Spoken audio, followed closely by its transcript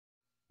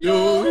Every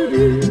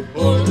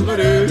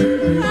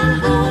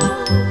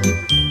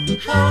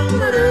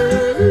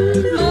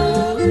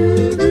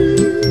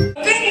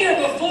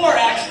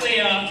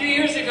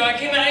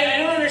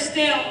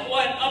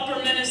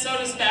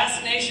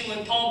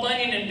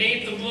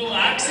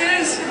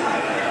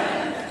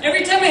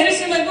time I hit a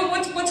scene, like,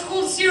 what's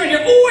cool to see around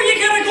here? Oh, you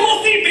gotta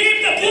go see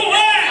Beaver the Blue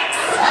Axe!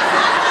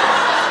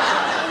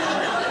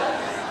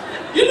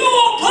 You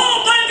know,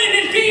 Paul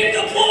Bunyan and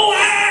Beaver the Blue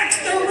Axe,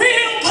 they're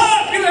real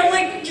popular. I'm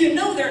like, you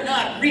know they're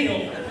not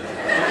real.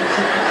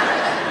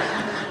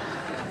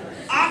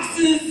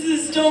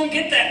 Oxes don't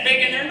get that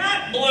big and they're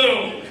not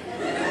blue.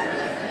 I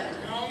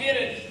don't get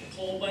it,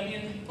 Paul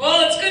Bunyan.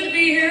 Well, it's good to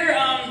be here.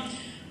 How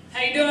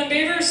you doing,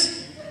 Beavers?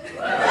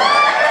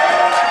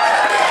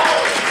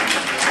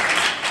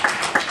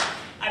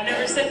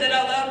 Said that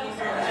out loud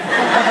before.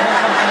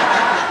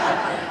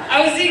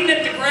 I was eating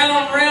at the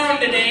Ground Round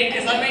today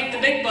because I make the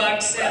big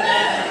bucks,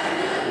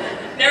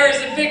 and there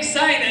was a big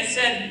sign that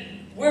said,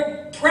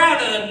 "We're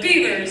proud of the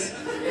Beavers."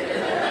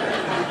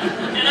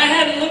 And I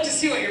hadn't looked to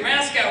see what your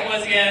mascot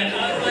was yet, and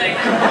I was like,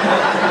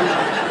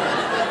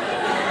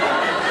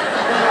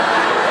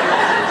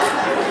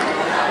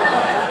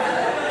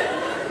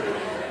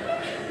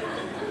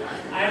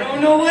 I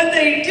don't know what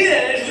they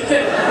did,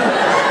 but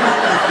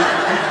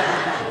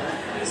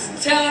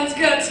town's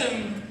got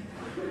some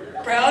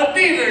proud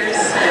beavers.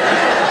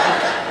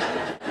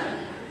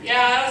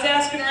 Yeah, I was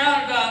asking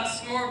around about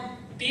some more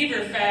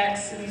beaver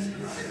facts, and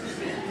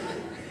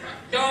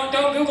don't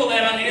Google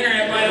that on the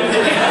internet, by the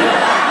way.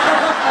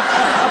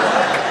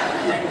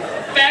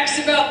 Facts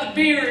about the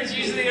beavers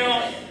usually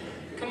don't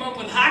come up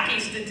with hockey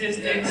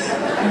statistics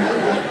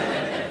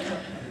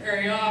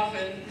very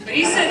often. But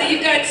he said that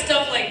you got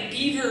stuff like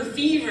beaver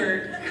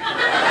fever,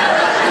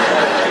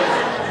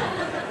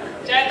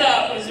 which I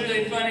thought was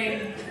really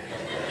funny.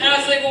 And I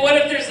was like, well, what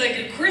if there's like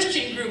a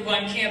Christian group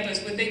on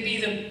campus? Would they be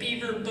the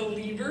Beaver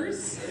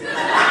Believers?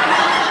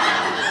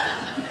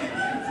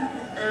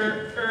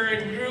 or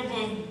a group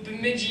of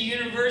Bemidji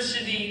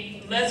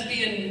University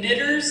lesbian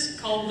knitters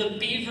called the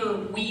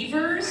Beaver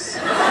Weavers?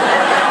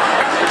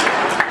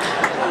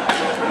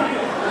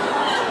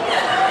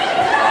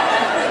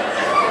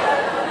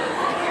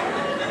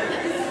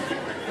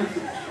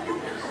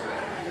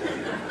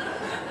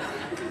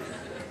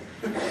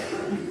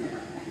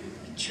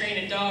 Train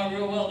a dog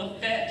real well to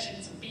fetch.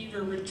 It's a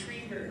beaver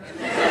retriever.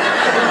 Alright,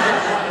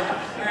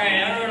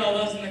 I wrote all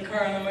those in the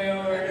car on the way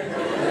over.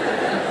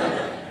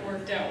 It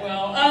worked out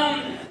well.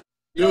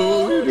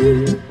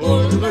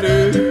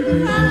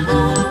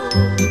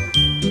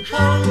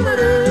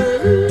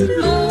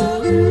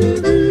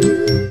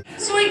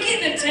 So I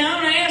get into town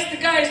and I ask the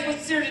guys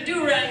what's there to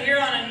do around here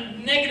on a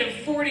negative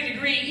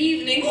 40-degree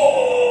evening.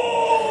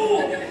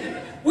 Oh!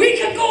 We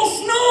could go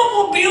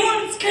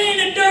snowmobiling, it's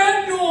kind of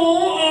dark,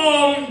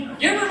 no.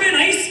 You ever been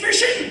ice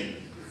fishing?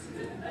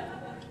 I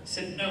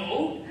said,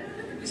 no.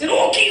 He said,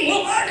 okay,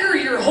 we'll auger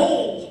your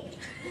hole.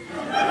 I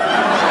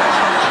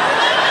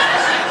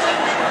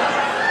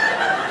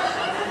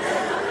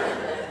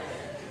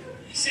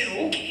said,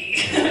 okay.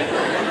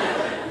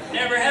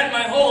 Never had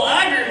my hole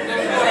augered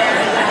before.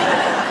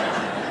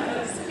 It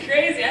was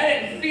crazy, I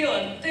didn't feel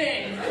a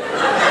thing.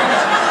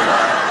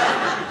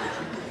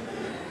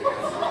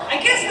 I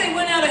guess they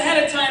went out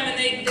ahead of time and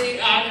they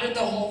augured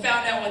the hole,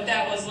 found out what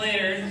that was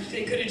later.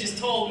 They could have just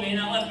told me,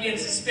 not left me in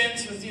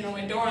suspense with, you know,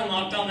 my door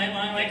unlocked all night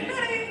long, like,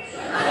 hey.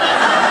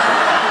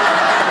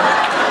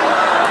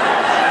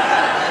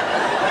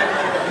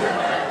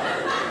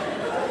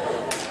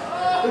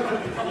 I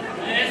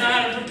didn't know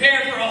how to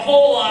prepare for a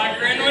hole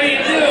auger, and what do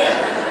you do?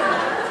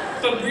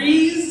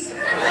 Febreze?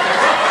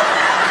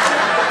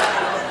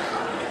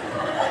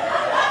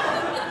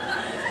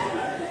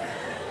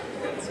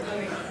 That's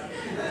funny.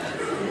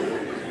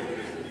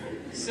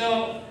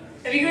 So,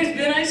 have you guys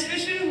been ice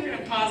fishing? We're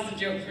gonna pause the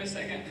joke for a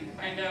second and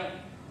find out.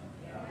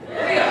 Oh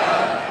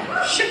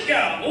yeah! Shit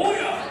yeah! Oh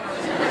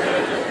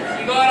yeah!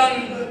 You go out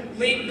on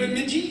Lake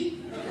Bemidji?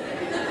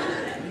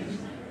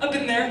 I've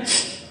been there.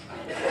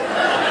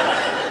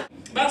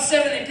 About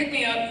 7, they picked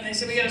me up and they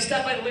said, we gotta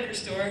stop by the liquor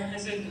store. I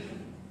said,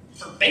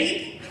 for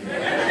bait?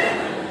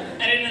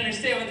 I didn't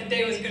understand what the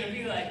day was gonna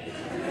be like.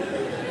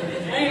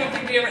 I don't even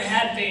think we ever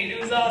had bait. It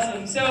was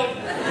awesome. So,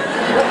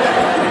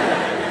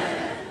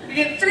 we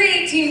get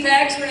 3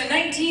 18-packs. We're in a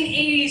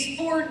 1980s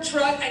Ford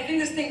truck. I think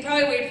this thing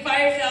probably weighed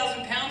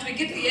 5,000 pounds. We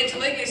get to the edge of the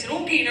lake and they said,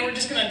 okay, now we're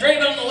just gonna drive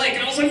it on the lake.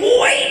 And I was like,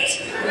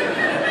 wait!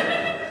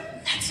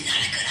 That's not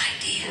a good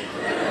idea.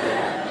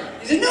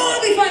 He said, no,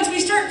 it'll be fine. So we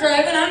start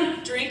driving.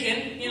 I'm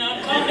drinking, you know,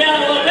 calm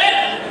down a little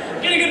bit.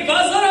 Get a good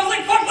buzz on. I was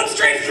like, fuck, let's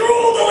drive through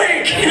the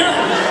lake. You know?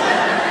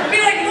 It'd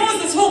be like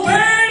Moses will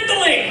burn the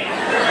lake.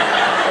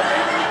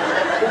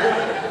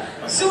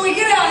 So we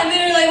get out and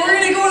they're like, we're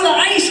gonna go to the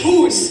ice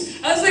hoose.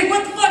 I was like,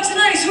 what the fuck's an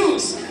ice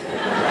hoose?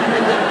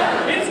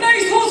 It's an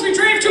ice hoose we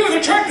drove to with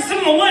a truck that's in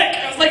the lake.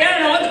 I was like, I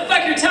don't know what the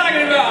fuck you're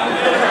talking about.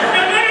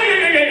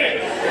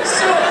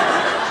 So,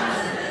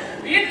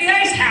 we get to the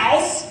ice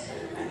house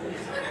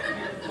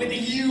with a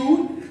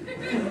U,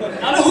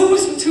 not a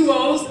hoose with 2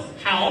 O's,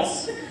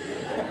 house.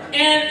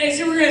 And they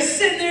said, we're going to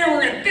sit in there and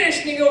we're going to fish.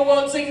 And they go,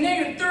 well, it's like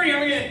 -30,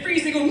 I'm going to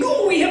freeze. They go,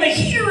 no, we have a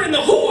heater in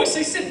the hose.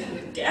 I said,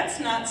 that's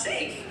not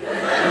safe.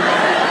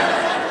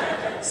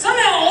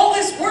 Somehow all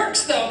this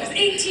works, though, because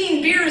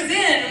 18 beers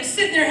in, I'm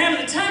sitting there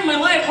having the time of my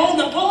life holding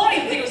the pole. I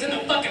didn't think it was in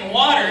the fucking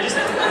water. Just...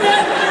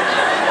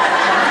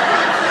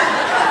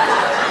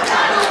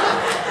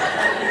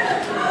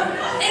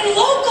 And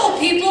local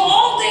people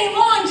all day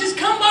long just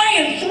come by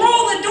and throw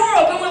the door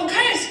open. Will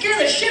kind of scare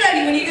the shit out of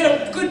you when you get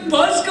a good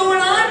buzz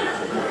going on.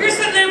 Here's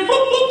the